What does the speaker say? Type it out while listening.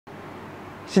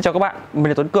Xin chào các bạn, mình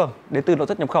là Tuấn Cường đến từ nội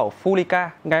thất nhập khẩu Funika.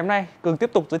 Ngày hôm nay Cường tiếp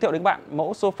tục giới thiệu đến các bạn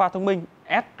mẫu sofa thông minh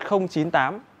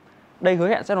S098. Đây hứa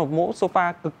hẹn sẽ là một mẫu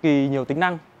sofa cực kỳ nhiều tính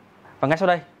năng. Và ngay sau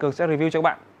đây Cường sẽ review cho các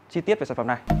bạn chi tiết về sản phẩm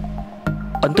này.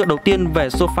 Ấn tượng đầu tiên về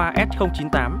sofa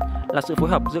S098 là sự phối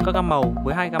hợp giữa các gam màu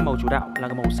với hai gam màu chủ đạo là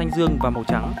màu xanh dương và màu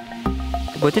trắng.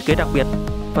 Với thiết kế đặc biệt,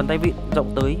 phần tay vịn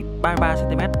rộng tới 33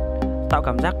 cm, tạo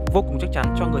cảm giác vô cùng chắc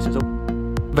chắn cho người sử dụng.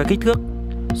 Về kích thước,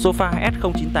 sofa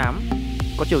S098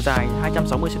 có chiều dài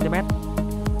 260 cm,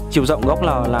 chiều rộng góc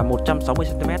lờ là 160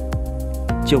 cm,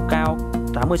 chiều cao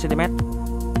 80 cm.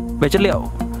 Về chất liệu,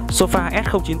 sofa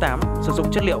S098 sử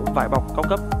dụng chất liệu vải bọc cao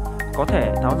cấp, có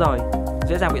thể tháo rời,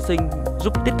 dễ dàng vệ sinh,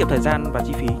 giúp tiết kiệm thời gian và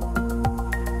chi phí.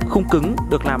 Khung cứng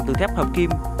được làm từ thép hợp kim,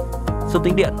 sơn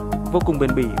tĩnh điện, vô cùng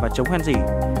bền bỉ và chống hoen rỉ,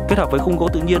 kết hợp với khung gỗ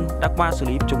tự nhiên đã qua xử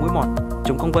lý chống mối mọt,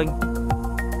 chống cong vênh.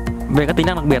 Về các tính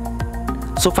năng đặc biệt,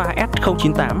 sofa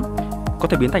S098 có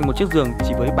thể biến thành một chiếc giường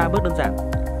chỉ với 3 bước đơn giản.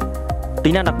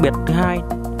 Tính năng đặc biệt thứ hai,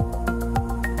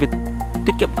 việc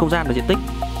tiết kiệm không gian và diện tích,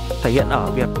 thể hiện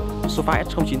ở việc sofa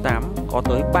S098 có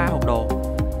tới 3 hộc đồ,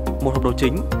 một hộc đồ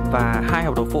chính và 2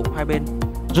 hộc đồ phụ hai bên,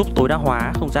 giúp tối đa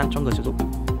hóa không gian cho người sử dụng.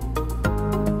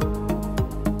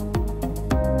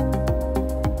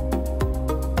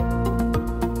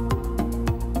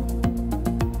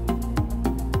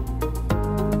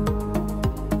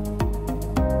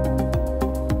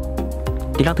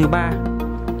 Tính năng thứ ba,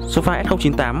 sofa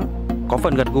S098 có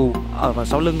phần gật gù ở vào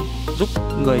sau lưng, giúp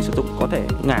người sử dụng có thể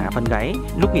ngả phần gáy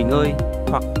lúc nghỉ ngơi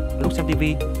hoặc lúc xem TV.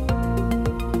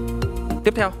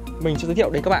 Tiếp theo, mình sẽ giới thiệu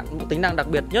đến các bạn một tính năng đặc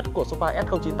biệt nhất của sofa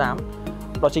S098,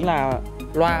 đó chính là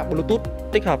loa Bluetooth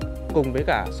tích hợp cùng với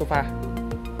cả sofa.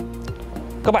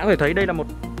 Các bạn có thể thấy đây là một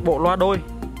bộ loa đôi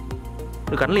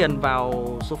được gắn liền vào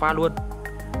sofa luôn.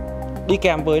 Đi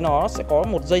kèm với nó sẽ có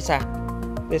một dây sạc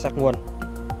nguồn,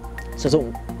 sử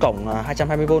dụng cổng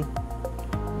 220V.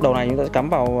 Đầu này chúng ta sẽ cắm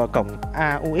vào cổng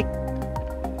AUX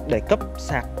để cấp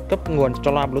sạc, cấp nguồn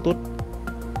cho loa Bluetooth.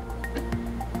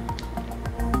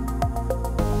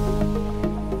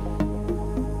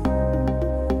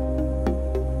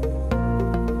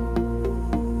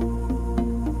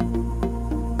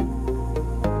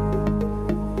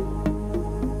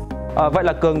 Vậy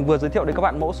là Cường vừa giới thiệu đến các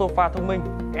bạn mẫu sofa thông minh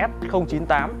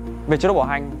S098. Về chế độ bảo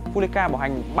hành, Funika bảo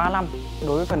hành 3 năm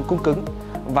đối với phần khung cứng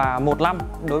và 1 năm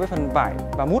đối với phần vải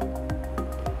và mút.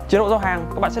 Chế độ giao hàng,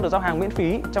 các bạn sẽ được giao hàng miễn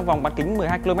phí trong vòng bán kính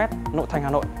 12 km nội thành Hà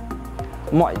Nội.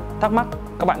 Mọi thắc mắc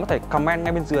các bạn có thể comment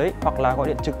ngay bên dưới hoặc là gọi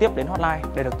điện trực tiếp đến hotline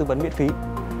để được tư vấn miễn phí.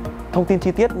 Thông tin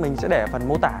chi tiết mình sẽ để ở phần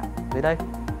mô tả dưới đây.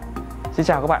 Xin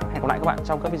chào các bạn, hẹn gặp lại các bạn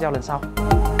trong các video lần sau.